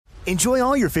Enjoy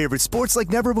all your favorite sports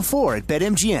like never before at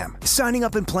BetMGM. Signing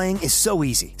up and playing is so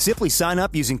easy. Simply sign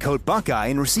up using code Buckeye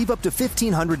and receive up to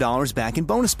 $1,500 back in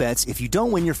bonus bets if you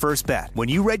don't win your first bet. When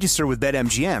you register with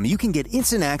BetMGM, you can get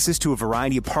instant access to a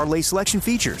variety of parlay selection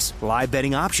features, live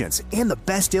betting options, and the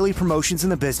best daily promotions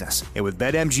in the business. And with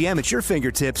BetMGM at your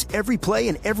fingertips, every play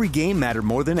and every game matter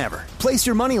more than ever. Place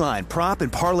your moneyline, prop,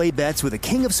 and parlay bets with the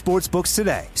king of sportsbooks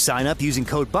today. Sign up using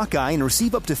code Buckeye and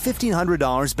receive up to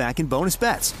 $1,500 back in bonus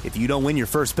bets if you don't win your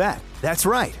first bet. That's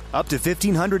right, up to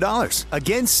 $1,500.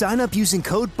 Again, sign up using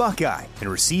code Buckeye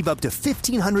and receive up to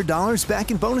 $1,500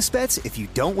 back in bonus bets if you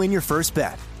don't win your first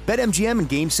bet. BetMGM and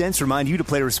GameSense remind you to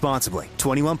play responsibly.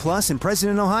 21 plus and present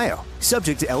in Ohio.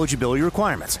 Subject to eligibility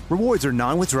requirements. Rewards are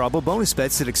non-withdrawable bonus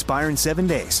bets that expire in 7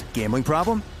 days. Gambling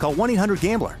problem? Call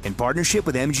 1-800-GAMBLER in partnership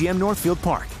with MGM Northfield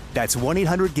Park. That's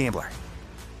 1-800-GAMBLER.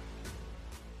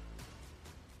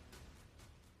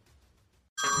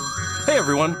 Hey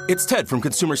everyone, it's Ted from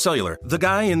Consumer Cellular, the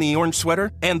guy in the orange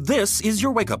sweater, and this is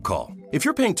your wake-up call. If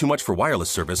you're paying too much for wireless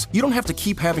service, you don't have to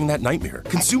keep having that nightmare.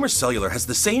 Consumer Cellular has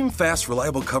the same fast,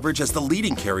 reliable coverage as the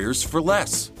leading carriers for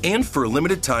less. And for a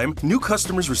limited time, new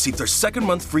customers receive their second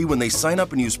month free when they sign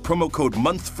up and use promo code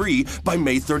MONTHFREE by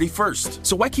May 31st.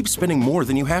 So why keep spending more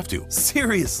than you have to?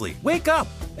 Seriously, wake up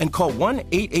and call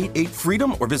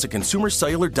 1-888-FREEDOM or visit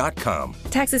consumercellular.com.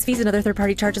 Taxes, fees, and other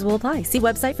third-party charges will apply. See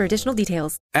website for additional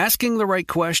details. Asking the right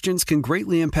questions can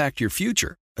greatly impact your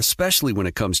future, especially when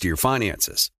it comes to your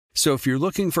finances. So if you're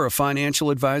looking for a financial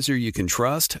advisor you can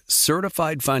trust,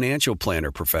 certified financial planner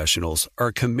professionals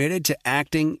are committed to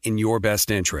acting in your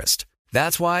best interest.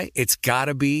 That's why it's got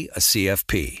to be a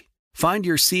CFP. Find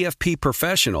your CFP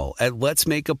professional at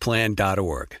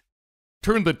letsmakeaplan.org.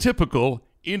 Turn the typical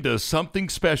into something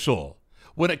special.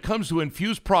 When it comes to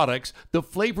infused products, the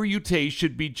flavor you taste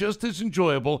should be just as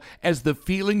enjoyable as the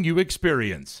feeling you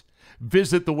experience.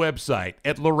 Visit the website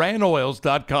at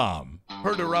LoranOils.com.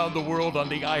 Heard around the world on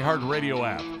the iHeartRadio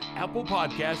app, Apple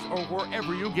Podcasts, or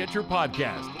wherever you get your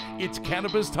podcast. It's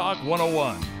Cannabis Talk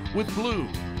 101 with Blue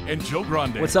and Joe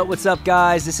Grande. What's up,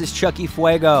 guys? This is Chucky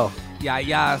Fuego.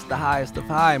 Yeah, it's the highest of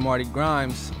high, Marty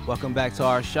Grimes. Welcome back to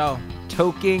our show.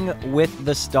 Toking with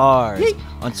the Stars. Yee.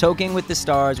 On Toking with the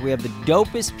Stars, we have the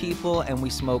dopest people and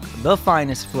we smoke the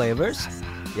finest flavors.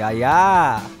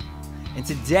 Yeah. And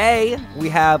today, we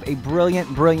have a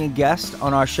brilliant guest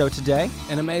on our show today.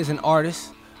 An amazing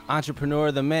artist,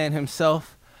 entrepreneur, the man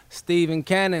himself, Stephen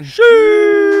Cannon.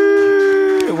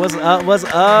 What's up?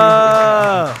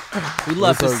 We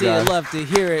love to see it, love to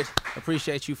hear it.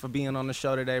 Appreciate you for being on the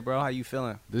show today, bro. How you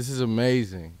feeling? This is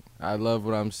amazing. I love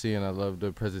what I'm seeing. I love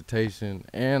the presentation,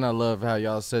 and I love how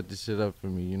y'all set this shit up for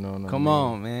me. You know what I mean? Come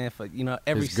on, man. For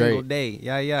every single day.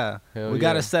 Yeah. Hell we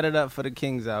gotta set it up for the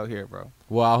kings out here, bro.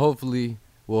 Well, hopefully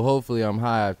I'm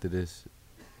high after this.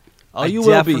 Oh, you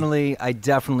will be. I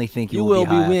definitely think you will be.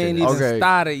 High We ain't even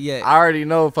started yet. I already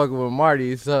know fucking with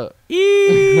Marty. It's up.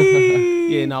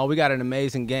 Yeah, no, we got an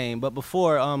amazing game. But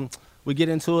before we get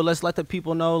into it, let's let the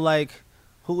people know,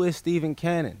 who is Stephen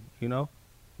Cannon,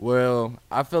 Well,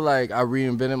 I feel like I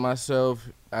reinvented myself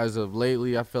as of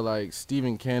lately. I feel like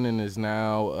Stephen Cannon is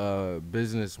now a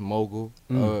business mogul,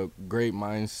 a great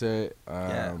mindset.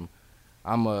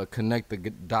 I'm a connect the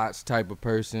dots type of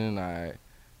person. I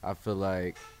feel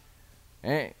like,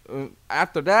 and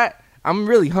after that, I'm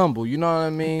really humble. You know what I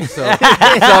mean? So you know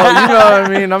what I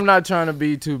mean? I'm not trying to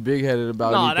be too big-headed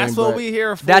about anything. No, that's what we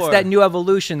here for. That's that new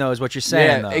evolution, though, is what you're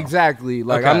saying, though. Exactly.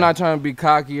 I'm not trying to be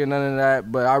cocky or none of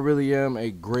that, but I really am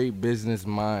a great business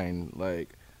mind.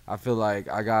 I feel like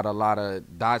I got a lot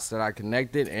of dots that I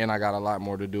connected, and I got a lot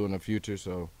more to do in the future,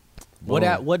 so.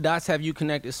 What dots have you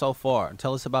connected so far?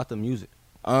 Tell us about the music.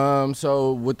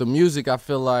 So with the music, I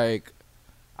feel like,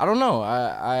 I don't know.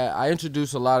 I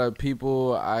introduce a lot of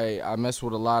people. I mess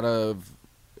with a lot of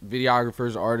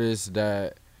videographers, artists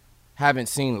that haven't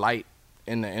seen light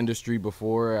in the industry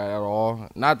before at all.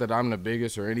 Not that I'm the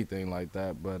biggest or anything like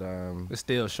that, but it's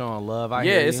still showing love.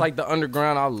 It's like the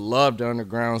underground. I love the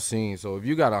underground scene. So if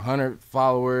you got 100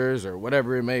 followers or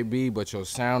whatever it may be, but your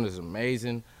sound is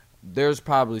amazing, there's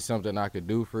probably something I could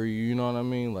do for you. You know what I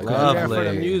mean? You're there for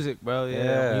the music, bro.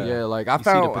 Yeah.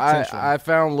 I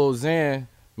found Lil Xan.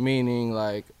 Meaning,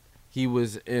 he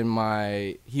was in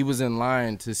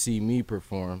line to see me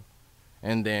perform,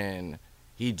 and then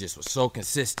he just was so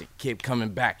consistent, kept coming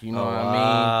back. You know what I mean?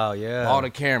 Wow, yeah. All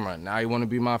the camera. Now he want to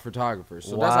be my photographer.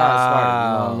 So that's how it started.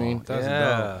 You know what I mean?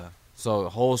 That's dope. So the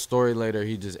whole story later,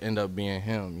 he just ended up being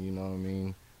him. You know what I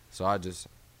mean? So I just,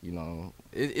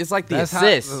 it's like the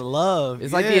assist. That's love.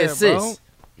 It's like the assist.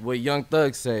 Bro. What Young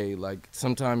Thug say,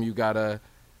 sometimes you gotta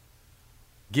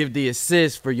give the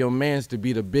assist for your mans to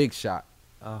be the big shot.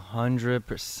 100%.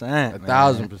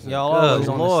 1,000%. Y'all always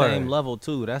Good on Lord. the same level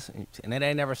too. And it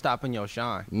ain't never stopping your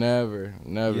shine. Never.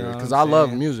 You know Because what I I'm love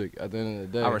saying? music at the end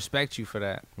of the day. I respect you for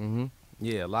that. Mm-hmm.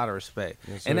 Yeah, a lot of respect.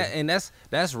 Yes, And sir.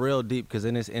 that's real deep because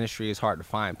in this industry it's hard to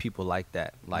find people like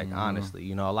that. Like honestly,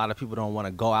 you know, a lot of people don't want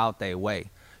to go out their way.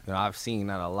 You know, I've seen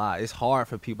that a lot. It's hard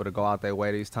for people to go out their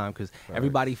way these times because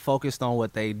everybody focused on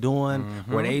what they doing,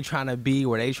 where they trying to be,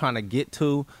 where they trying to get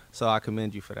to. So I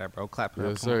commend you for that, bro. Clap it up.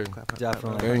 Yes, Come on, sir. clap it up,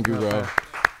 Definitely. clap it up. Thank you, bro.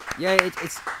 Yeah,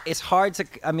 it's hard to.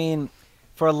 I mean,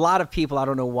 for a lot of people, I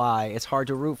don't know why it's hard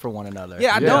to root for one another.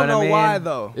 Yeah, I You don't what know mean? why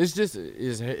though. It's just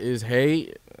is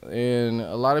hate, and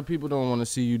a lot of people don't want to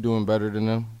see you doing better than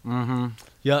them. Mm-hmm.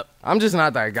 Yep. I'm just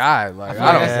not that guy. Like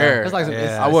I don't Yeah. care. It's like some,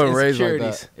 Yeah. I wasn't raised like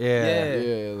insecurities. that. Yeah.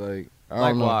 Yeah, like I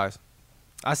don't know. Likewise.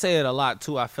 I say it a lot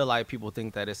too. I feel like people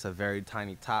think that it's a very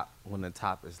tiny top when the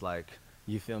top is like,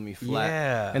 you feel me, flat.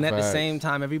 Yeah. And at the Facts. same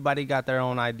time, everybody got their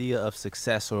own idea of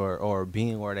success or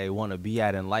being where they want to be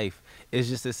at in life. It's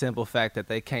just a simple fact that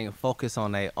they can't focus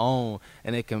on their own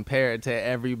and they compare it to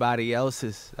everybody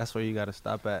else's. That's where you got to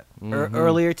stop at.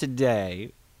 Earlier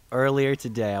today,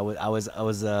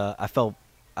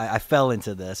 I fell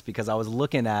into this because I was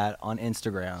looking at on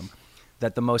Instagram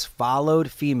that the most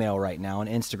followed female right now on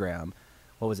Instagram,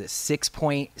 what was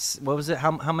it,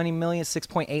 how many million,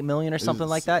 6.8 million or something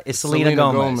like that? It's Selena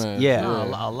Gomez. Yeah. No,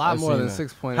 a lot I've more than seen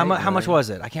that. 6.8. How much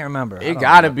was it? I can't remember. I It don't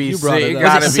gotta know. be. You brought it It up.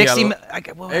 gotta Was be. it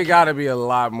 60? It gotta be a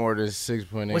lot more than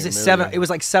 6.8. Was it million. 7? It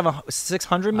was like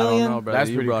 600 I million. don't know, brother. That's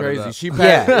You pretty brought it crazy. up. She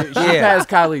Yeah, passed. She yeah. passed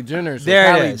Kylie Jenner. So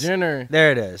There it Kylie is. Jenner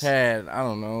There it is. had, I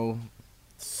don't know,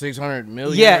 600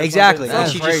 million. Yeah, or exactly. something.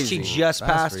 And Something she crazy. just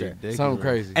That's passed her. ridiculous. Something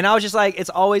crazy. And I was just like, it's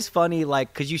always funny,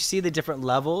 like, because you see the different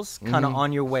levels kind of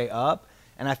on your way up.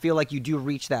 And I feel like you do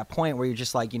reach that point where you're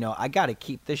just like, you know, I got to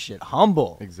keep this shit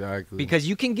humble. Exactly. Because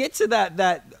you can get to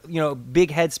that you know,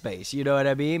 big headspace. You know what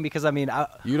I mean? Because, I mean,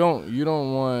 you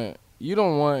don't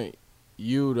want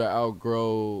you to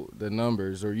outgrow the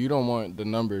numbers, or you don't want the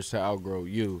numbers to outgrow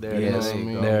you. there you it know is. what I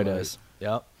mean? There it Like, is.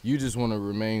 Yep. You just want to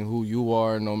remain who you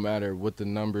are, no matter what the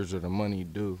numbers or the money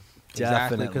do.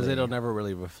 Exactly, because Definitely. it'll never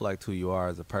really reflect who you are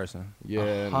as a person.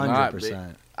 Yeah,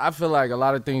 100%. I feel like a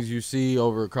lot of things you see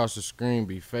over across the screen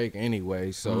be fake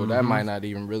anyway, so that might not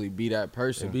even really be that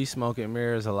person. It be smoke and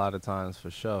mirrors a lot of times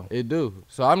for sure. It do.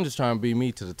 So I'm just trying to be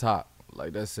me to the top.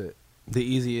 Like, that's it. The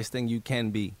easiest thing you can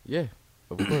be. Yeah,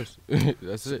 of course.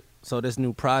 That's it. So this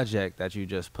new project that you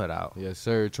just put out, Yes,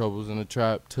 sir. Troubles in the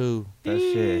Trap, too. that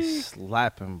shit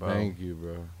slapping, bro. Thank you,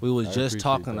 bro. We was I just appreciate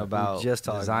talking that. about just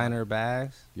talking designer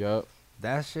bags. Yup.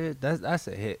 That shit, that's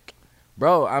a hit.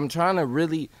 Bro, I'm trying to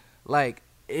really, like,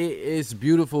 it's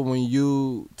beautiful when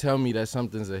you tell me that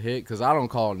something's a hit, because I don't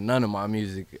call none of my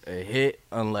music a hit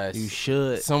unless You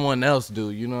should. someone else do,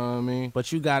 you know what I mean?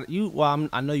 But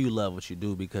I know you love what you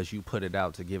do because you put it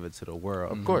out to give it to the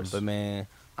world. Of course. But man,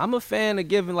 I'm a fan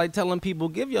of telling people,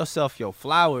 give yourself your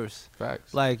flowers.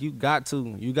 Facts. Like, you got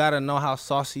to know how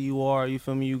saucy you are. You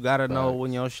feel me? You got to know Facts.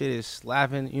 when your shit is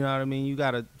slapping. You know what I mean? You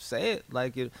got to say it.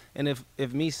 Like it. And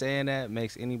if me saying that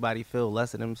makes anybody feel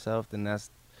less of themselves, then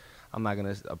I'm not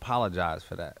going to apologize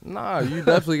for that. Nah, you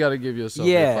definitely got to give yourself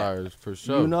Yeah. your flowers, for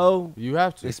sure. You know? You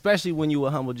have to. Especially when you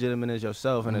a humble gentleman as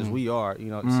yourself and as we are, you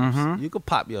know, you could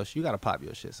pop your you got to pop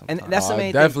your shit sometimes. And that's the I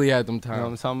main thing. definitely had them you know what I'm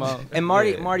times. talking about? And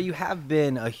Marty, Yeah. Marty, you have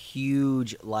been a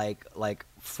huge like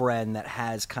friend that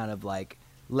has kind of like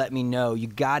let me know you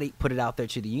got to put it out there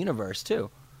to the universe too.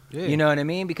 Yeah. You know what I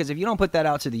mean? Because if you don't put that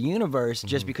out to the universe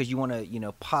just because you want to, you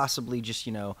know, possibly just,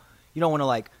 you know, you don't want to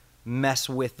like mess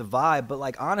with the vibe, but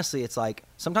like honestly, it's like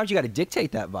sometimes you got to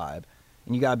dictate that vibe.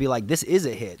 And you got to be like, this is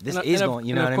a hit. This And- is and going,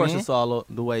 you know what of I course, mean? it's all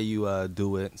the way you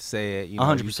do it, say it, you know,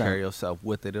 100%. you carry yourself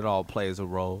with it. It all plays a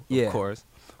role, Yeah. of course.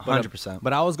 100%.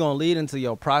 But I was going to lead into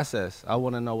your process. I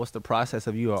want to know what's the process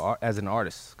of you as an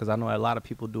artist, because I know a lot of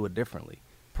people do it differently.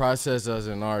 Process as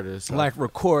an artist. Like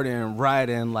recording,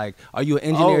 writing, like, are you an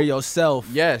engineer yourself?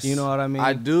 Yes. You know what I mean?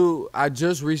 I do. I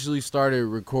just recently started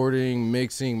recording,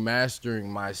 mixing,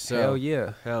 mastering myself. Hell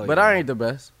yeah. But I ain't the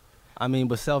best. I mean,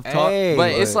 but self-taught. Hey.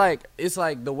 But it's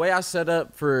like the way I set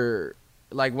up for,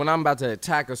 like, when I'm about to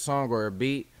attack a song or a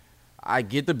beat, I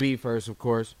get the beat first, of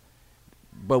course.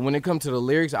 But when it comes to the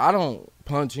lyrics, I don't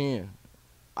punch in.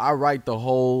 I write the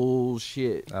whole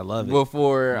shit. I love it.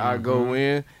 Before I go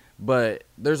in. But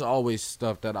there's always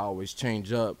stuff that I always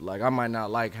change up. Like, I might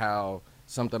not like how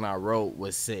something I wrote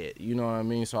was said. You know what I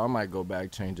mean? So I might go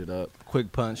back, change it up.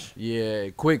 Quick punch. Yeah,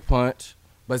 quick punch.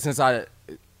 But since I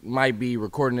might be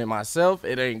recording it myself,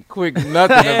 it ain't quick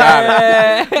nothing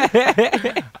about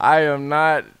it. I am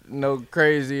not no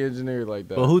crazy engineer like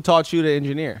that. But who taught you to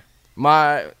engineer?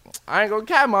 My I ain't gonna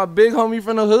cap, my big homie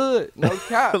from the hood. No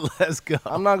cap. Let's go.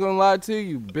 I'm not gonna lie to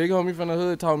you. Big homie from the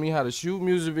hood taught me how to shoot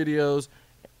music videos,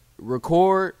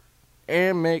 record,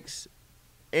 and mix,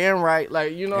 and write.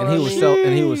 Like, you know And what he I was mean?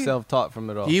 and he was self-taught from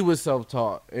it all. He was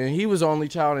self-taught, and he was the only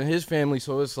child in his family,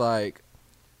 so it's like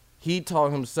he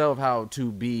taught himself how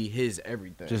to be his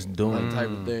everything, Just doing that type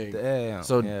of thing. Damn.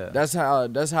 So yeah. that's how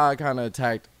I kind of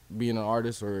attacked being an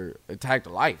artist, or attacked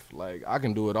life. Like, I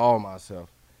can do it all myself,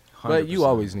 but you 100%.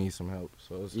 always need some help.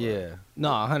 So it's Yeah. like, No,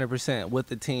 100%. With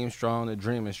the team strong, the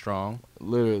dream is strong.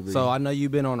 literally. So I know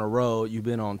you've been on the road, you've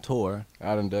been on tour.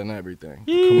 I done everything.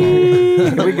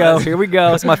 Here we go. Here we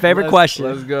go. It's my favorite question.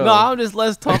 Let's go. No,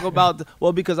 let's talk about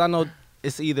well, because I know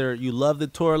it's either you love the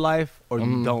tour life or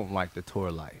you don't like the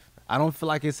tour life. I don't feel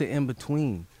like it's an in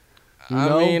between. You I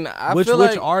know? mean, I which feel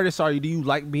like artist are you? Do you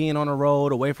like being on the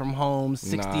road, away from home,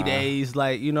 60 Nah. days,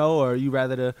 like, you know, or you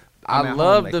rather to? I I'm at home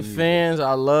love making the music? fans.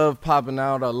 I love popping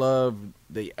out. I love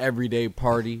the everyday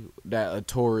party that a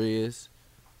tour is.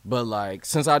 But like,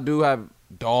 since I do have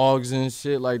dogs and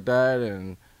shit like that,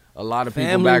 and a lot of people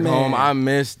Family back man. home, I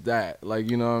miss that. Like,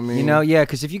 you know what I mean? You know, yeah,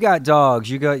 because if you got dogs,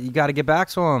 you got to get back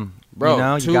to them. Bro, you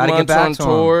know, 2 you got to get months back on to 'em.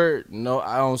 tour, no,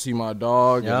 I don't see my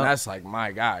dog, Yep. and that's like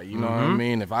my guy. You know what I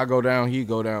mean? If I go down, he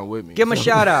go down with me. Give him a So-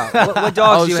 shout out. What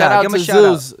dogs do you shout have? out Give him to a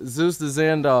shout out. Zeus the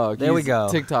Zen dog. There we He's go.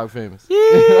 TikTok famous. We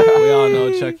all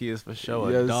know Chucky is for sure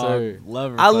a Yes, dog sir.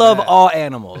 lover. I for love that. all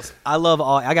animals. I love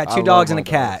all. I got I 2 love dogs and a my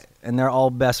cat, dogs. and they're all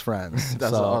best friends.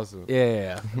 That's So, awesome.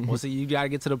 Yeah. Well, see, you gotta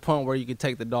get to the point where you can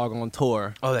take the dog on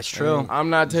tour. Oh, that's true. I'm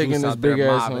not taking Zeus this out there big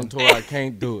ass mobbing. on tour. I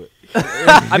can't do it.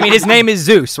 I mean, his name is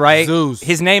Zeus, right? Zeus.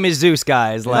 His name is Zeus,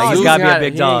 guys. Like, No, he's Zeus got to be a got-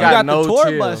 big he dog. ain't You got no the tour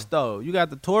chill. bus though. You got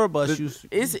the tour bus.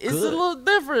 It's a good. little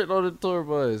different on the tour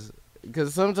bus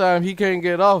because sometimes he can't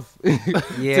get off Yeah,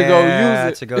 to go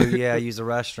use it. to go, use the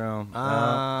restroom.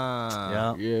 Ah.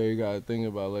 Yeah. Yeah, you gotta think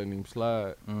about letting him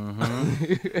slide.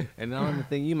 And the only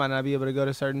thing, you might not be able to go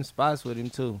to certain spots with him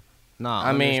too. Nah,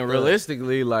 I mean, understood.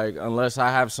 realistically, like, unless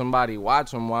I have somebody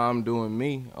watch him while I'm doing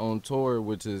me on tour,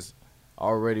 which is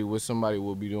already what somebody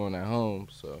will be doing at home.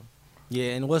 So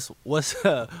Yeah, and what's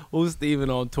who's Steven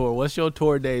on tour? What's your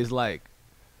tour days like?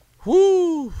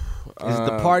 whoo, Is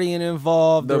the partying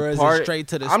involved, or is it straight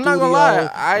to the I'm studio? not gonna lie,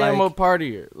 I am a Like,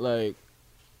 partier. Like,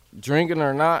 drinking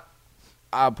or not,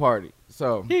 I party.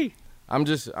 So I'm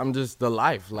just the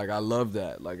life. Like, I love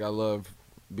that. Like, I love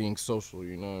being social.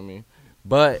 You know what I mean?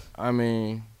 But I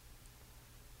mean,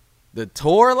 the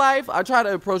tour life, I try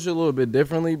to approach it a little bit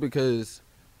differently because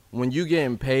when you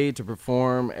getting paid to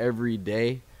perform every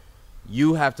day,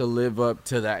 you have to live up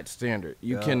to that standard.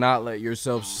 You cannot let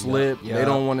yourself slip. Yeah. They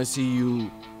don't want to see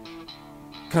you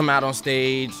come out on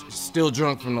stage still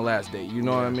drunk from the last day. You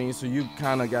know what I mean? So you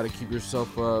kind of got to keep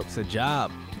yourself up. it's a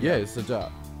job. Yeah, it's a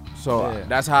job. So Yeah.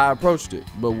 that's how I approached it.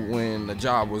 But when the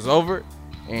job was over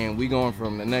and we going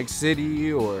from the next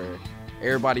city or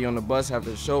everybody on the bus after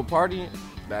the show partying,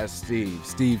 that's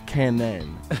Steve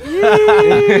Cannon.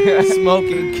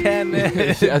 Smoking cannon.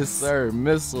 Yes, sir.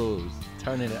 Missiles.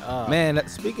 Turning it up. Man,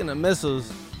 speaking of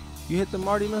missiles, you hit the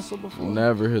Marty missile before?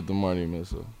 Never hit the Marty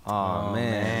missile. Oh,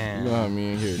 man. You know what I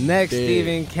mean? Here. Next dead.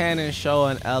 Steven Cannon show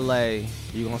in LA,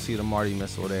 you're gonna see the Marty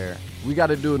missile there. We got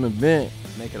to do an event.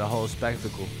 Make it a whole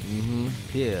spectacle.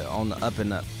 Yeah, on the up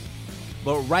and up.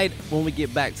 But right when we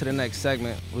get back to the next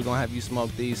segment, we're gonna have you smoke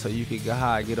these so you can get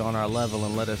high, get on our level,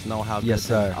 and let us know how Yes, good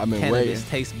sir. the I've been cannabis waiting.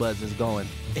 taste buds is going.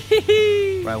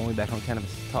 Right when we back on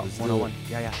Cannabis Talk Let's do 101.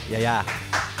 it. Yeah.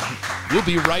 We'll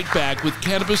be right back with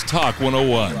Cannabis Talk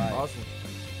 101. Awesome.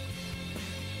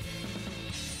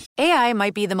 AI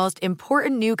might be the most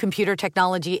important new computer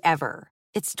technology ever.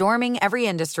 It's storming every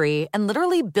industry, and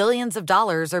literally billions of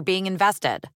dollars are being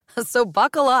invested. So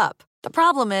buckle up. The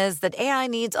problem is that AI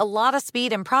needs a lot of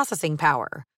speed and processing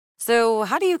power. So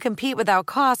how do you compete without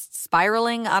costs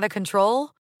spiraling out of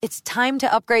control? It's time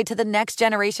to upgrade to the next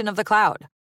generation of the cloud,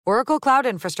 Oracle Cloud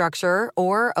Infrastructure,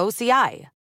 or OCI.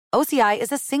 OCI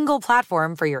is a single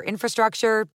platform for your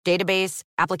infrastructure, database,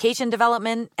 application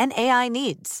development, and AI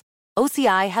needs.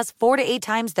 OCI has 4 to 8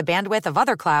 times the bandwidth of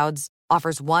other clouds,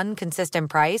 offers one consistent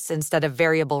price instead of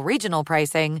variable regional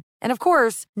pricing, and of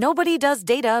course, nobody does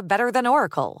data better than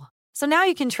Oracle. So now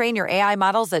you can train your AI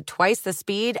models at twice the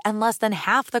speed and less than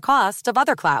half the cost of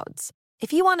other clouds.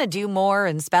 If you want to do more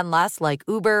and spend less like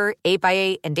Uber,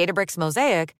 8x8, and Databricks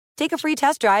Mosaic, take a free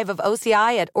test drive of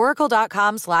OCI at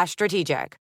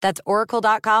oracle.com/strategic. That's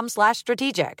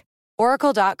oracle.com/strategic.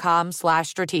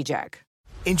 Oracle.com/strategic.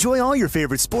 Enjoy all your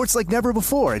favorite sports like never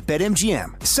before at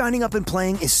BetMGM. Signing up and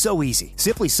playing is so easy.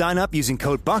 Simply sign up using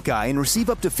code Buckeye and receive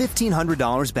up to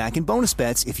 $1,500 back in bonus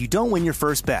bets if you don't win your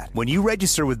first bet. When you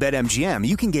register with BetMGM,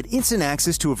 you can get instant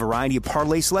access to a variety of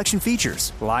parlay selection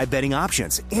features, live betting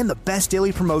options, and the best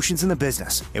daily promotions in the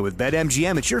business. And with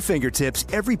BetMGM at your fingertips,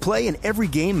 every play and every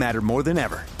game matter more than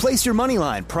ever. Place your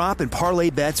moneyline, prop, and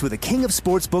parlay bets with the king of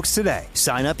sportsbooks today.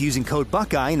 Sign up using code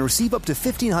Buckeye and receive up to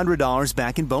 $1,500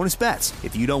 back in bonus bets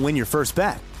if you don't win your first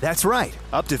bet. That's right,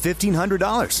 up to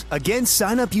 $1,500. Again,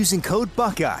 sign up using code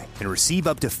Buckeye and receive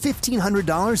up to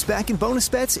 $1,500 back in bonus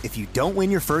bets if you don't win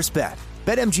your first bet.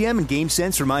 BetMGM and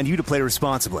GameSense remind you to play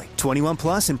responsibly. 21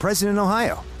 plus and present in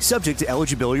Ohio. Subject to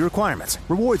eligibility requirements.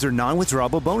 Rewards are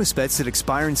non-withdrawable bonus bets that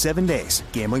expire in 7 days.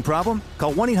 Gambling problem?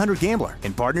 Call 1-800-GAMBLER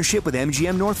in partnership with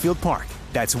MGM Northfield Park.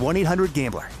 That's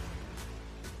 1-800-GAMBLER.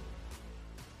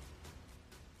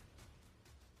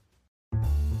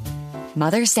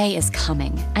 Mother's Day is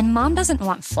coming, and Mom doesn't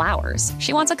want flowers.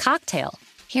 She wants a cocktail.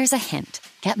 Here's a hint.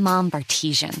 Get Mom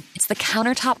Bartesian. It's the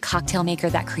countertop cocktail maker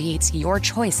that creates your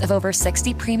choice of over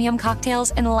 60 premium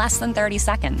cocktails in less than 30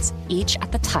 seconds, each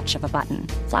at the touch of a button.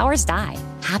 Flowers die.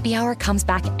 Happy Hour comes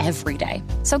back every day.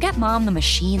 So get Mom the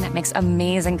machine that makes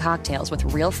amazing cocktails with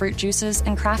real fruit juices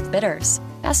and craft bitters.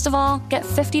 Best of all, get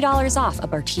 $50 off a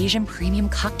Bartesian premium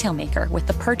cocktail maker with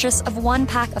the purchase of 1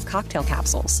 pack of cocktail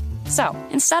capsules. So,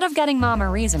 instead of getting Mom a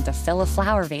reason to fill a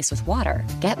flower vase with water,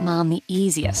 get Mom the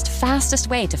easiest, fastest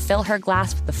way to fill her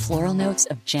glass with the floral notes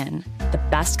of gin. The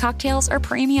best cocktails are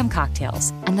premium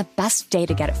cocktails, and the best day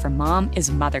to get it for Mom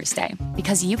is Mother's Day,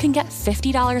 because you can get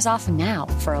 $50 off now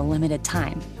for a limited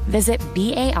time. Visit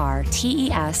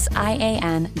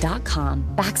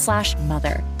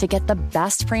BARTESIAN.com/mother to get the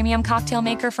best premium cocktail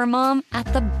maker for Mom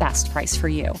at the best price for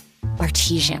you.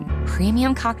 Bartesian,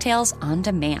 premium cocktails on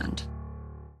demand.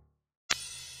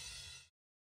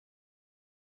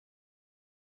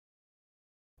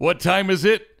 What time is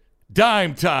it?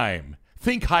 Dime time.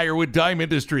 Think higher with Dime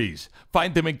Industries.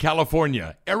 Find them in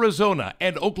California, Arizona,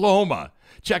 and Oklahoma.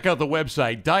 Check out the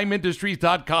website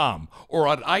dimeindustries.com or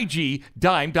on IG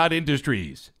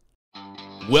dime.industries.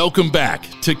 Welcome back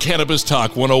to Cannabis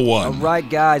Talk 101. All right,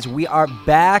 guys, we are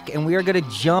back, and we are going to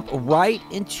jump right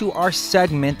into our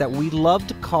segment that we love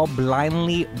to call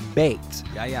Blindly Baked.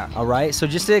 Yeah. All right, so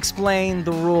just to explain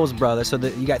the rules, brother. So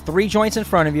you got 3 joints in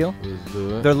front of you.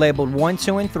 They're labeled 1,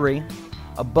 2, and 3.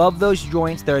 Above those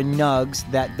joints, there are nugs.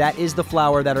 That is the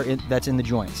flower that's in the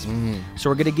joints. Mm-hmm.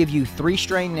 So we're going to give you 3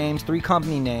 strain names, 3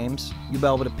 company names. You'll be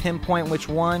able to pinpoint which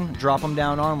one, drop them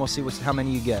down on, and we'll see how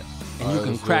many you get. And you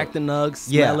can crack the nugs,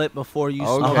 smell it before you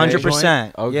start.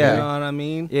 100%. Okay. Yeah. You know what I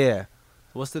mean? Yeah.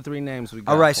 What's the 3 names we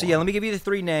got? All right, so let me give you the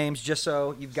 3 names just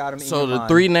so you've got them in your mind. So the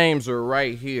 3 names are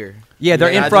right here. Yeah, they're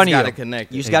in front of you.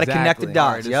 You just got to connect the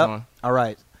dots. Yep. All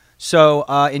right. So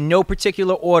in no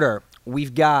particular order,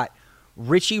 we've got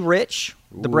Richie Rich,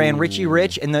 the brand Richie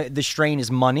Rich, and the strain is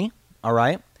Money. All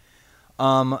right.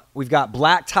 We've got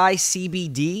Black Tie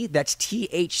CBD. That's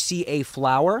THCA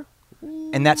flower,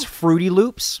 and that's Fruity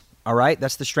Loops. All right,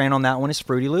 that's the strain on that one is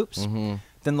Fruity Loops. Mm-hmm.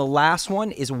 Then the last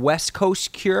one is West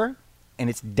Coast Cure, and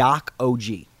it's Doc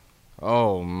OG.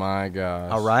 Oh, my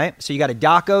gosh. All right, so you got a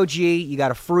Doc OG, you got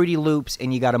a Fruity Loops,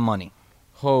 and you got a Money.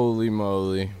 Holy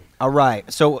moly. All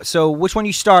right, so which one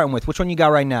you starting with? Which one you got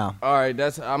right now? All right, I'm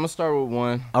going to start with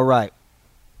 1. All right.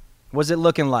 What's it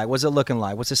looking like? What's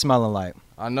it smelling like?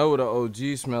 I know what an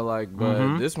OG smell like,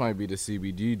 but this might be the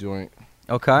CBD joint.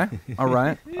 Okay. All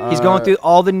right. He's going through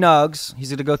all the nugs. He's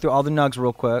going to go through all the nugs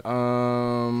real quick.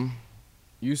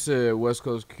 You said West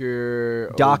Coast Cure,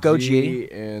 Doc OG,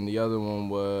 and the other one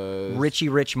was Richie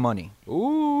Rich Money.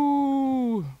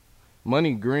 Ooh,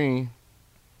 Money Green.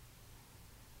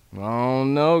 I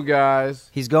don't know, guys.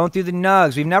 He's going through the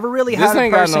nugs. We've never really had a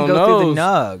person go through the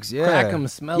nugs. Yeah. Crack them,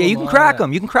 smell them. Yeah, you can crack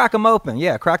them. You can crack them open.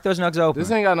 Yeah, crack those nugs open. This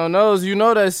ain't got no nose. You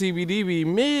know that CBD be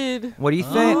mid. What do you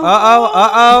think?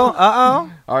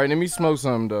 Uh-oh. All right, let me smoke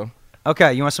something, though.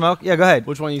 Okay, you want to smoke? Yeah, go ahead.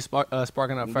 Which one you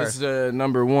sparking up first? This is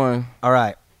number 1. All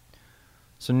right.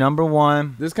 So number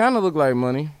 1. This kind of look like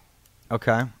Money.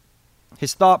 Okay.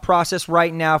 His thought process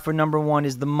right now for number 1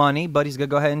 is the Money, but he's going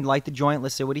to go ahead and light the joint.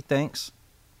 Let's see what he thinks.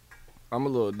 I'm a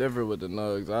little different with the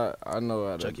nugs. I know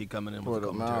how to Chucky coming in with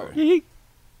them out.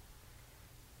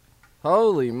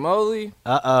 Holy moly.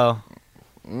 Uh-oh.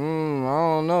 I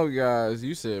don't know, guys.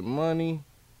 You said Money.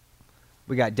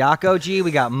 We got Doc OG,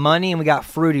 we got Money, and we got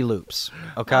Fruity Loops.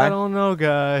 Okay? I don't know,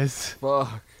 guys.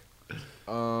 Fuck.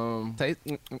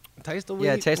 Taste the weed.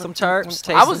 Yeah, taste them terps.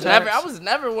 I was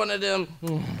never one of them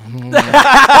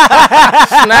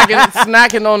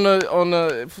snacking on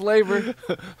the flavor.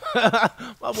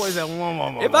 My boy said,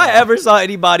 if I ever saw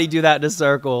anybody do that in a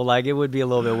circle, like it would be a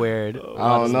little bit weird.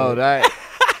 I don't know that.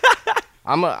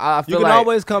 I feel you can like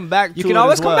always come back. You can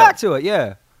always come back to it.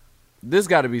 Yeah. This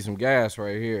got to be some gas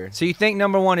right here. So you think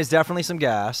number one is definitely some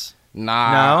gas?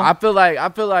 Nah. No? I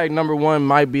feel like number one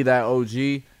might be that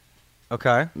OG.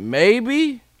 Okay.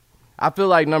 Maybe. I feel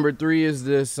like number three is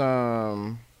this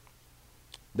that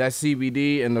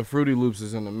CBD and the Fruity Loops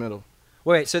is in the middle.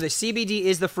 Wait, so the CBD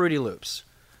is the Fruity Loops.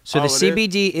 So the it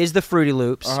CBD is the Fruity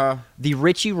Loops. Uh-huh. The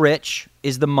Richie Rich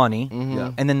is the Money. Mhm.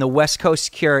 Yeah. And then the West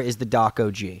Coast Cure is the Doc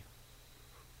OG.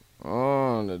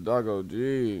 Oh, the Doc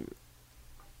OG.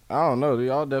 I don't know.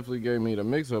 Y'all definitely gave me the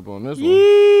mix-up on this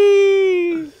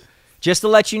one. Just to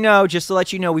let you know,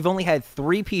 we've only had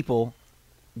 3 people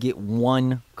get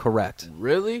 1 correct.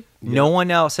 Really? No one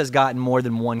else has gotten more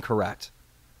than 1 correct.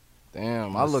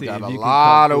 Damn, I look at a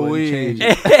lot of weed. So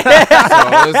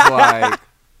it's like,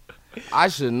 I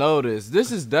should know this.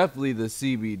 This is definitely the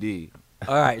CBD.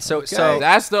 All right, so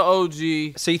that's the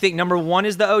OG. So you think number 1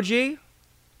 is the OG?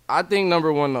 I think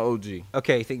number 1 the OG.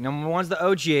 Okay, you think number 1's the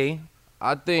OG?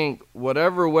 I think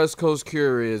whatever West Coast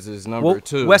Cure is number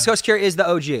 2. West Coast Cure is the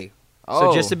OG. Oh.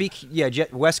 So just to be,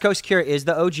 West Coast Cure is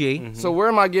the OG. Mm-hmm. So where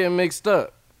am I getting mixed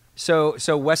up? So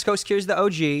West Coast Cure is the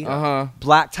OG. Uh-huh.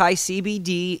 Black Tie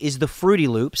CBD is the Fruity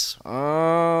Loops.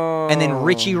 Oh. And then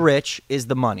Richie Rich is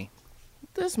the Money.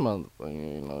 This motherfucker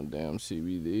ain't no damn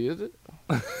CBD, is it?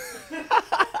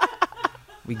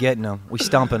 We getting them. We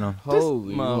stumping them.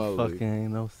 Holy Motherfucker moly.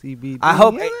 ain't no CBD. I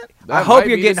hope might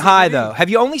you're be getting the high CBD. though.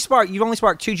 Have you only sparked? You've only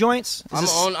sparked 2 joints?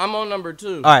 I'm on number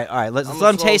 2. All right. Let's I'm let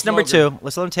a them slow taste number smoker. 2.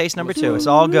 Let's let them taste number 2. It's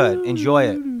all good. Enjoy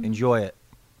it.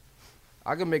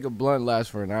 I can make a blunt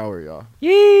last for an hour, y'all.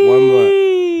 Yee!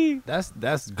 One blunt.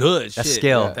 That's good. That's shit.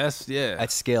 skill. Yeah.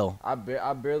 That's skill. I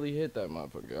barely hit that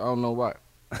motherfucker. I don't know why.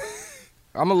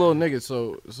 I'm a little nigga,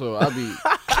 so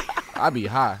I be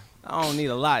high. I don't need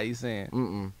a lot. You saying?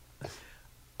 Mm-mm.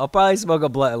 I'll probably smoke a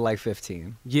blunt at like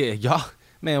 15. Yeah, y'all.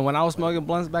 Man, when I was smoking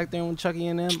blunts back there with Chucky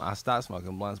and them, I stopped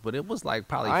smoking blunts, but it was like I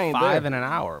probably ain't 5 there. in an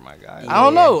hour, my guy. I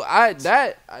don't know.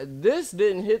 This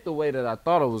didn't hit the way that I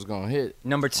thought it was gonna hit.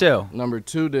 Number 2. Number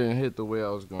 2 didn't hit the way I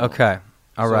was going. Okay.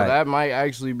 All right. So that might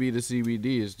actually be the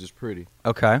CBD. It's just pretty.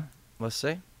 Okay. Let's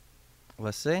see.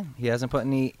 He hasn't put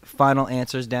any final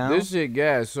answers down. This shit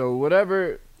gas. So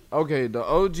whatever. Okay, the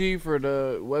OG for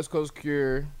the West Coast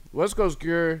Cure. West Coast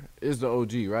Cure is the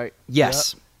OG, right?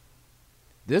 Yes. Yep.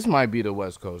 This might be the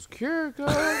West Coast Cure, girl.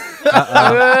 I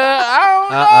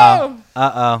don't know.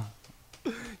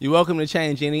 Uh-oh. You're welcome to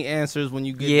change any answers when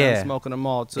you get done smoking them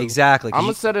all, too. Exactly. I'm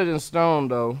going to set it in stone,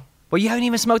 though. Well, you haven't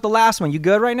even smoked the last one. You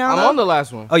good right now? I'm on the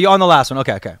last one. Oh, you're on the last one.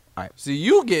 Okay. All right. See,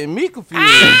 you getting me confused.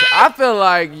 I feel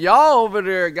like y'all over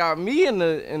there got me in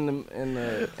the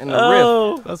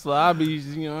riff. That's what I be,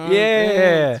 you know.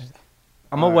 Yeah.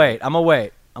 I'm going to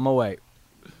wait.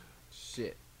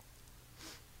 Shit.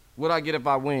 What I get if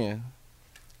I win?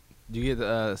 You get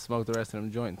to smoke the rest of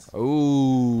them joints.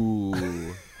 Ooh.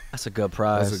 That's a good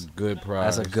prize.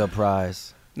 That's a good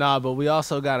prize. Nah, but we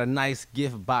also got a nice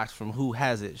gift box from Who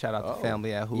Has It. Shout out to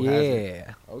family at Who Has It.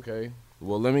 Yeah. Okay.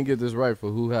 Well, let me get this right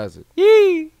for Who Has It.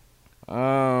 Yee. All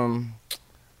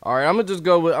right, I'm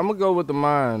gonna go with the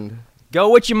mind. Go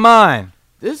with your mind.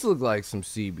 This look like some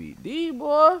CBD,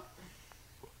 boy.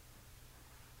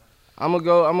 I'm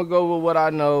gonna go with what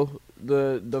I know.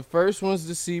 The first one's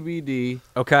the CBD.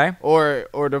 Okay.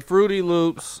 Or the Fruity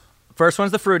Loops. First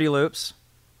one's the Fruity Loops.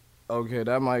 Okay,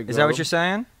 that might go. Is that what you're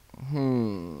saying?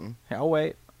 I'll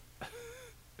wait.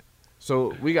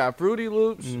 So we got Fruity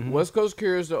Loops, West Coast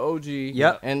Cure is the OG.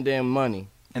 Yep. And then Money.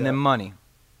 And then Money.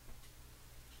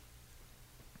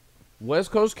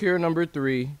 West Coast Cure number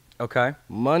 3. Okay.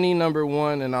 Money number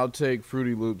 1, and I'll take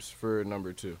Fruity Loops for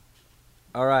number 2.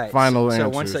 All right. Final so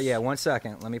answers. 1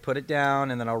 second. Let me put it down,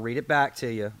 and then I'll read it back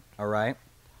to you. All right.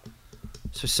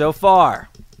 So far,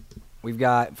 we've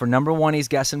got, for number 1, he's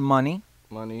guessing Money.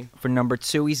 For number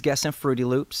 2, he's guessing Fruity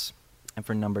Loops. And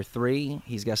for number 3,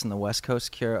 he's guessing the West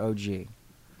Coast Cure OG.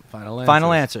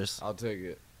 Final answers. I'll take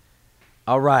it.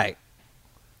 All right.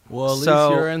 Well, at least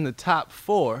you're in the top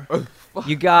 4.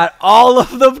 You got all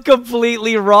of them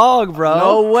completely wrong, bro.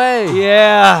 No way.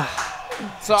 Yeah.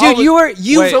 So dude, you were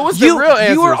so what's the real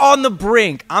answers? You were on the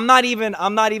brink. I'm not even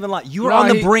lying. You were on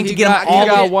the brink to get them all. He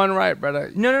got 1 right, brother.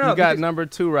 No. You got number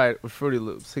 2 right with Fruity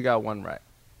Loops. He got 1 right.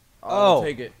 I'll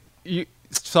take it.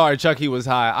 Sorry, Chucky was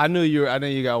high. I knew you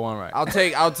got 1 right. I'll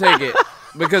take it.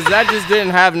 because that just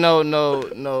didn't have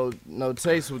no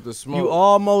taste with the smoke. You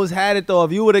almost had it though.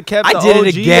 If you would have kept, I the did OG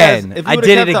it again. As, if I you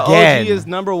did kept it the again. OG as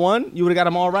number one, you would have got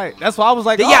them all right. That's why I was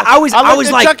like, Yeah, I was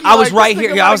right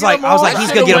here. Yeah, I was like,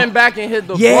 he's gonna get went him. back and hit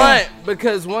the front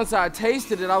because once I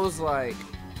tasted it, I was like,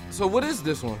 so what is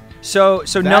this one? So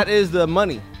that is the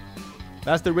money.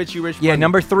 That's the Richie Rich. Yeah, money.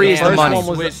 number 3 is the money. One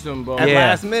was Switched them, bro. at Yeah.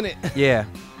 last minute. Yeah,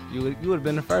 You would have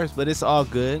been the first, but it's all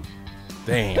good.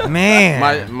 Damn.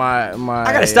 man. My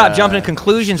I gotta stop jumping to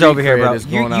conclusions street over here, bro. cred is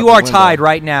going out You the are window. tied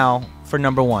right now for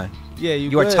number 1. Yeah,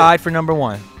 You are tied for number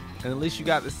 1. And at least you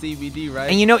got the CBD right.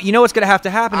 And you know what's gonna have to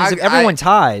happen is if everyone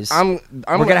ties, I'm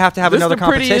we're gonna have to have another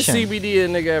competition. This the prettiest CBD a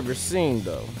nigga ever seen,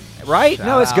 though. right?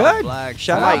 No, it's good.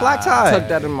 Shout out Black Tie. Tuck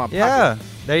that in my pocket. Yeah,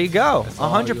 there you go. That's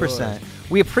all 100%.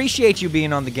 We appreciate you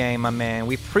being on the game, my man.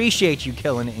 We appreciate you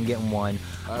killing it and getting one.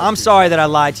 I'm sorry that I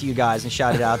lied to you guys and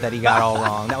shouted out that he got all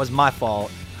wrong. That was my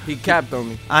fault. He capped on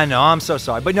me. I know. I'm so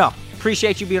sorry. But no,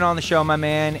 appreciate you being on the show, my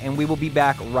man. And we will be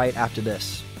back right after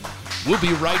this. We'll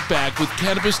be right back with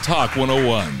Cannabis Talk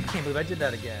 101. I can't believe I did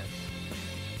that again.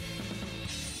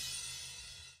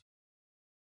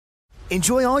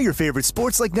 Enjoy all your favorite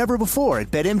sports like never before at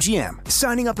BetMGM.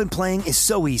 Signing up and playing is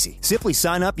so easy. Simply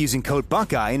sign up using code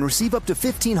Buckeye and receive up to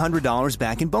 $1,500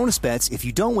 back in bonus bets if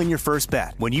you don't win your first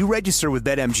bet. When you register with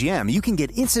BetMGM, you can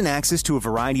get instant access to a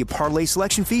variety of parlay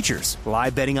selection features,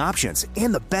 live betting options,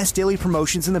 and the best daily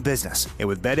promotions in the business. And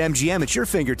with BetMGM at your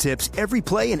fingertips, every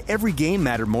play and every game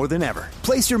matter more than ever.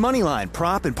 Place your moneyline,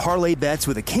 prop, and parlay bets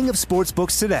with the king of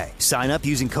sportsbooks today. Sign up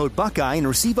using code Buckeye and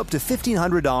receive up to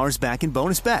 $1,500 back in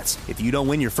bonus bets if you don't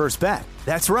win your first bet.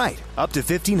 That's right, up to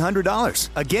 $1,500.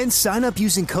 Again, sign up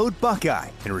using code Buckeye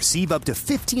and receive up to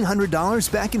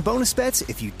 $1,500 back in bonus bets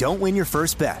if you don't win your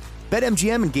first bet.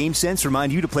 BetMGM and GameSense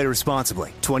remind you to play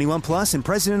responsibly. 21 plus and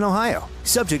present in Ohio.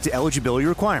 Subject to eligibility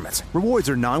requirements. Rewards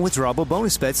are non-withdrawable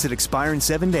bonus bets that expire in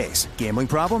 7 days. Gambling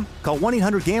problem? Call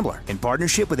 1-800-GAMBLER in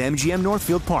partnership with MGM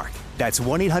Northfield Park. That's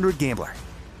 1-800-GAMBLER.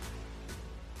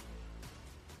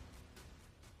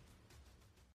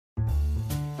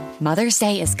 Mother's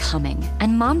Day is coming,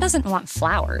 and Mom doesn't want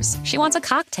flowers. She wants a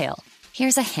cocktail.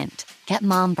 Here's a hint. Get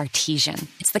Mom Bartesian.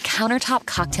 It's the countertop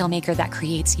cocktail maker that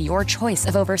creates your choice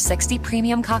of over 60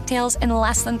 premium cocktails in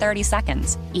less than 30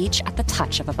 seconds, each at the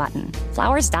touch of a button.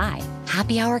 Flowers die.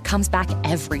 Happy Hour comes back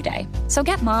every day. So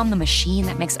get Mom the machine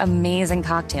that makes amazing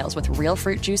cocktails with real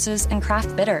fruit juices and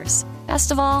craft bitters. Best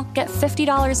of all, get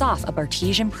 $50 off a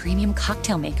Bartesian premium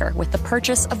cocktail maker with the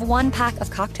purchase of 1 pack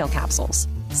of cocktail capsules.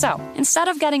 So, instead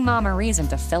of getting Mom a reason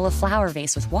to fill a flower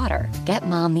vase with water, get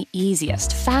Mom the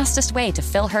easiest, fastest way to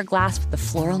fill her glass with the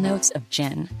floral notes of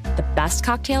gin. The best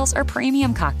cocktails are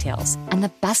premium cocktails, and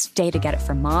the best day to get it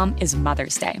for Mom is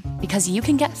Mother's Day, because you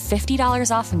can get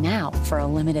 $50 off now for a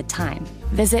limited time.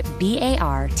 Visit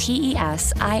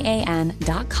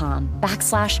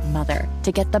BARTESIAN.com/mother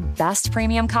to get the best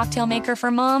premium cocktail maker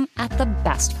for Mom at the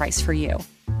best price for you.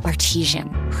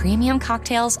 Bartesian, premium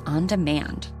cocktails on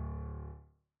demand.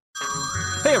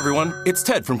 Hey everyone, it's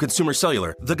Ted from Consumer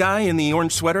Cellular, the guy in the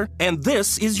orange sweater, and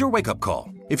this is your wake-up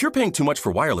call. If you're paying too much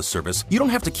for wireless service, you don't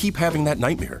have to keep having that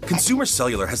nightmare. Consumer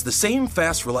Cellular has the same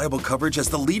fast, reliable coverage as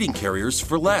the leading carriers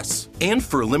for less. And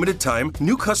for a limited time,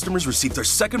 new customers receive their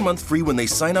second month free when they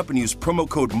sign up and use promo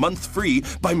code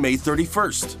MONTHFREE by May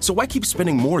 31st. So why keep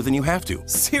spending more than you have to?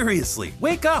 Seriously,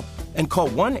 wake up and call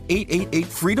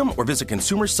 1-888-FREEDOM or visit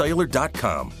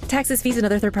consumercellular.com. Taxes, fees, and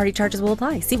other third-party charges will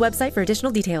apply. See website for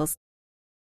additional details.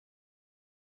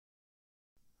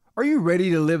 Are you ready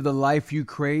to live the life you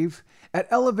crave? At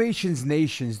Elevations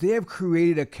Nations, they have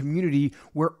created a community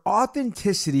where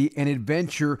authenticity and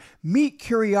adventure meet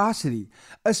curiosity.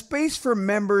 A space for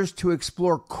members to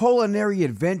explore culinary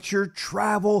adventure,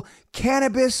 travel,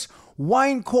 cannabis,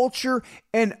 wine culture,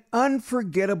 and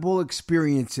unforgettable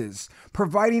experiences,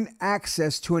 providing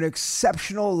access to an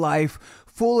exceptional life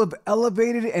full of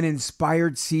elevated and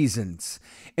inspired seasons.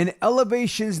 An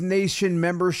Elevations Nation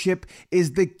membership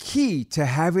is the key to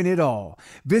having it all.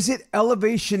 Visit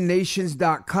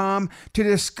elevationnations.com to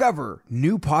discover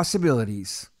new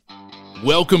possibilities.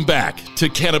 Welcome back to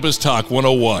Cannabis Talk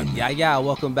 101. Yeah,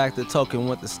 welcome back to Talking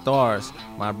with the Stars.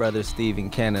 My brother Stephen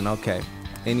Cannon. Okay,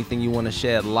 anything you want to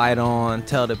shed light on,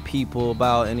 tell the people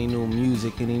about any new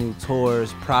music, any new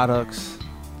tours, products?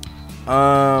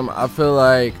 I feel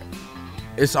like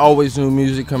it's always new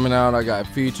music coming out. I got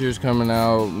features coming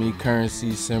out, Me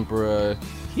Currency, Simpra.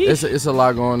 It's a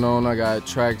lot going on. I got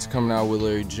tracks coming out with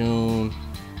Larry June.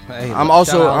 Hey, I'm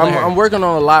working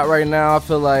on a lot right now. I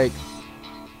feel like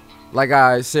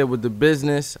I said with the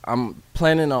business, I'm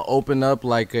planning to open up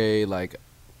like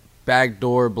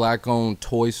backdoor black-owned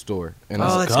toy store. And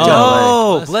let's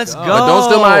go. Let's go. But don't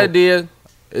steal my idea.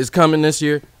 It's coming this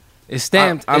year. It's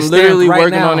stamped. I'm it's literally stamped right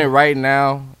working now. on it right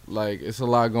now. Like, it's a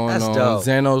lot going That's on. dope.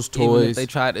 Xanos Even Toys. if they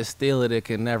tried to steal it, it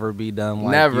can never be done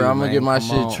like Never. you, I'm going to man. get my Come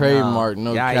shit on. trademarked.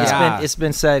 No Yeah, cap. It's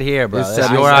been said here, bro. It's That's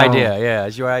said your on. idea. Yeah,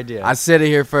 it's your idea. I said it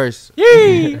here first.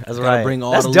 Yee! That's Gotta right. bring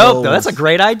all That's the dope, lows. though. That's a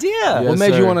great idea. Yeah. What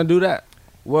made sir. you want to do that?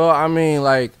 Well, I mean,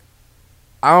 like,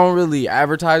 I don't really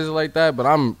advertise it like that, but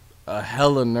I'm a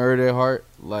hella nerd at heart.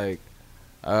 Like,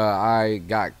 I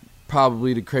got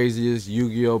probably the craziest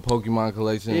Yu-Gi-Oh! Pokemon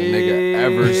collection a nigga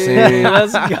ever seen.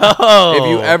 Let's go. If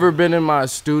you ever been in my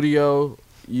studio,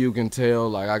 you can tell,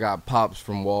 like, I got pops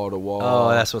from wall to wall. Oh,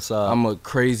 that's what's up. I'm a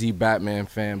crazy Batman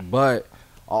fan. But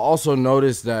I also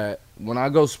noticed that when I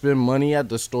go spend money at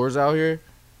the stores out here,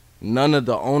 none of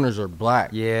the owners are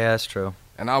black. Yeah, that's true.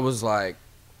 And I was like,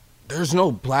 there's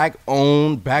no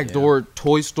black-owned backdoor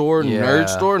toy store, nerd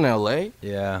store in L.A.?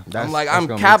 Yeah. I'm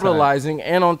capitalizing.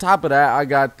 And on top of that, I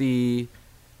got the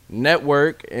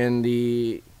network and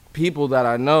the people that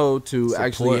I know to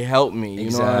actually help me.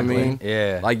 You know what I mean?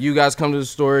 Yeah. Like, you guys come to the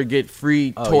store, get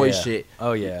free toy shit.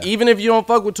 Oh, yeah. Even if you don't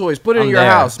fuck with toys, put it in I'm your there.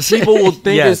 house. People will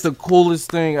think Yes. it's the coolest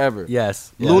thing ever.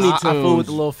 Yes. Looney I Tunes, fool with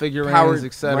the little figurines, Power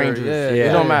etc. Rangers. Yeah,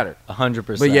 It don't matter.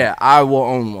 100%. But yeah, I will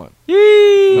own one.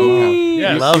 Yee! No cap.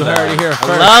 Yes. Love You that. heard it here first.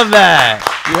 I love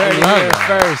that. You heard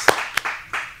it here first.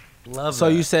 Love So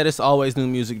that. you said it's always new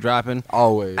music dropping.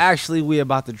 Always. Actually, we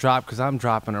about to drop because I'm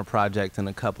dropping a project in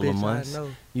a couple of months.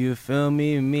 You feel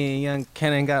me? Me and Young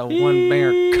Kenan got one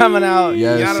banger coming out.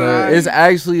 Yes, Yada sir. yada. It's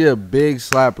actually a big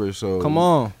slapper, so Come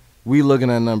on. we looking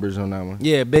at numbers on that one.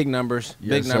 Yeah, big numbers. Yes,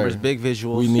 Big numbers, sir. big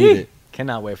visuals. We need it.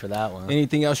 Cannot wait for that one.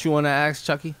 Anything else you want to ask,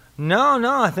 Chucky? No,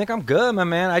 I think I'm good, my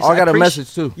man. I got a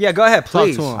message too. Yeah, go ahead, Talk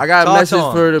please. to him. I got a Talk to message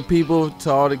him. for the people, to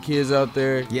all the kids out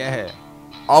there. Yeah.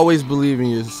 Always believe in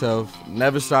yourself.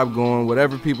 Never stop going.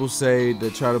 Whatever people say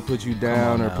that try to put you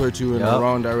down or now. put you in the Yup.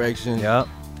 wrong direction, Yep.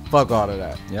 fuck all of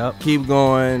that. Yep. Keep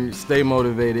going. Stay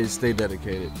motivated. Stay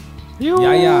dedicated. Yeah.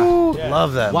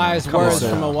 Love that. Wise man. Come words on.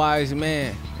 from a wise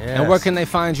man. Yes. And where can they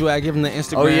find you at? Give them the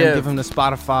Instagram. Oh, yeah. Give them the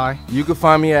Spotify. You can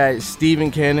find me at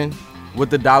Stephen Cannon with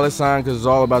the $sign because it's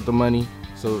all about the money.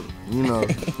 So, you know,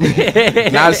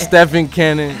 not Stephen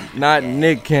Cannon, not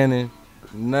Nick Cannon,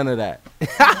 none of that.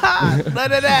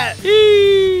 None of that.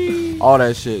 All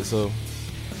that shit. So,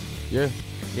 yeah.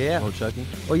 Yeah. Oh, Chucky.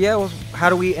 Well, yeah. Well, how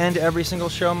do we end every single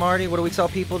show, Marty? What do we tell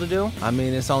people to do? I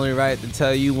mean, it's only right to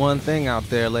tell you one thing out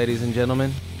there, ladies and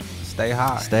gentlemen. Stay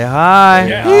high. Stay high.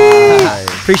 Yeah.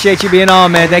 Appreciate you being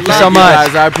on, man. Thank you so Love much.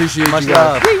 guys. I appreciate Much you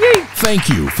guys. love. Thank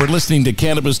you for listening to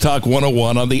Cannabis Talk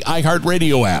 101 on the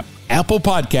iHeartRadio app, Apple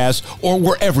Podcasts, or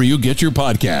wherever you get your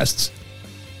podcasts.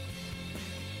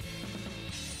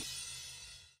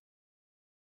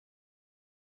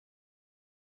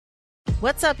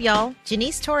 What's up, y'all?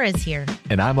 Janice Torres here.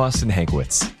 And I'm Austin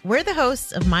Hankwitz. We're the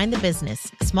hosts of Mind the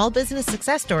Business, Small Business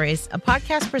Success Stories, a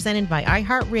podcast presented by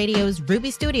iHeartRadio's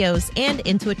Ruby Studios and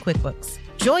Intuit QuickBooks.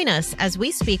 Join us as we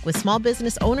speak with small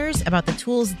business owners about the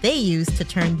tools they use to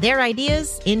turn their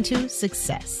ideas into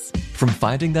success. From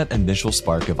finding that initial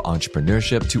spark of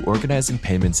entrepreneurship to organizing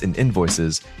payments and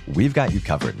invoices, we've got you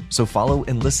covered. So follow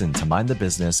and listen to Mind the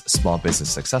Business, Small Business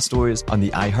Success Stories on the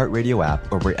iHeartRadio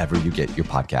app or wherever you get your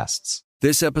podcasts.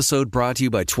 This episode brought to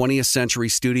you by 20th Century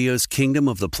Studios' Kingdom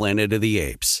of the Planet of the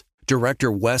Apes.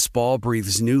 Director Wes Ball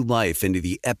breathes new life into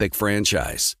the epic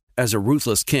franchise. As a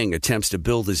ruthless king attempts to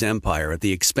build his empire at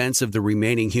the expense of the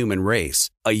remaining human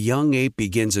race, a young ape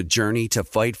begins a journey to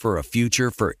fight for a future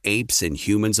for apes and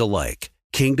humans alike.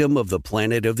 Kingdom of the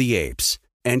Planet of the Apes.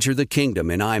 Enter the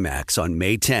kingdom in IMAX on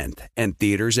May 10th and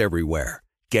theaters everywhere.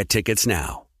 Get tickets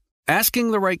now. Asking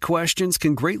the right questions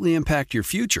can greatly impact your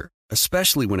future,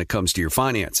 especially when it comes to your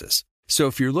finances. So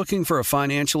if you're looking for a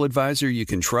financial advisor you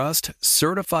can trust,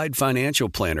 certified financial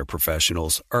planner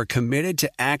professionals are committed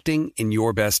to acting in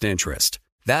your best interest.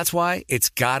 That's why it's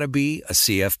got to be a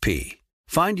CFP.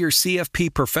 Find your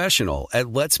CFP professional at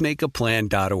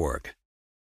letsmakeaplan.org.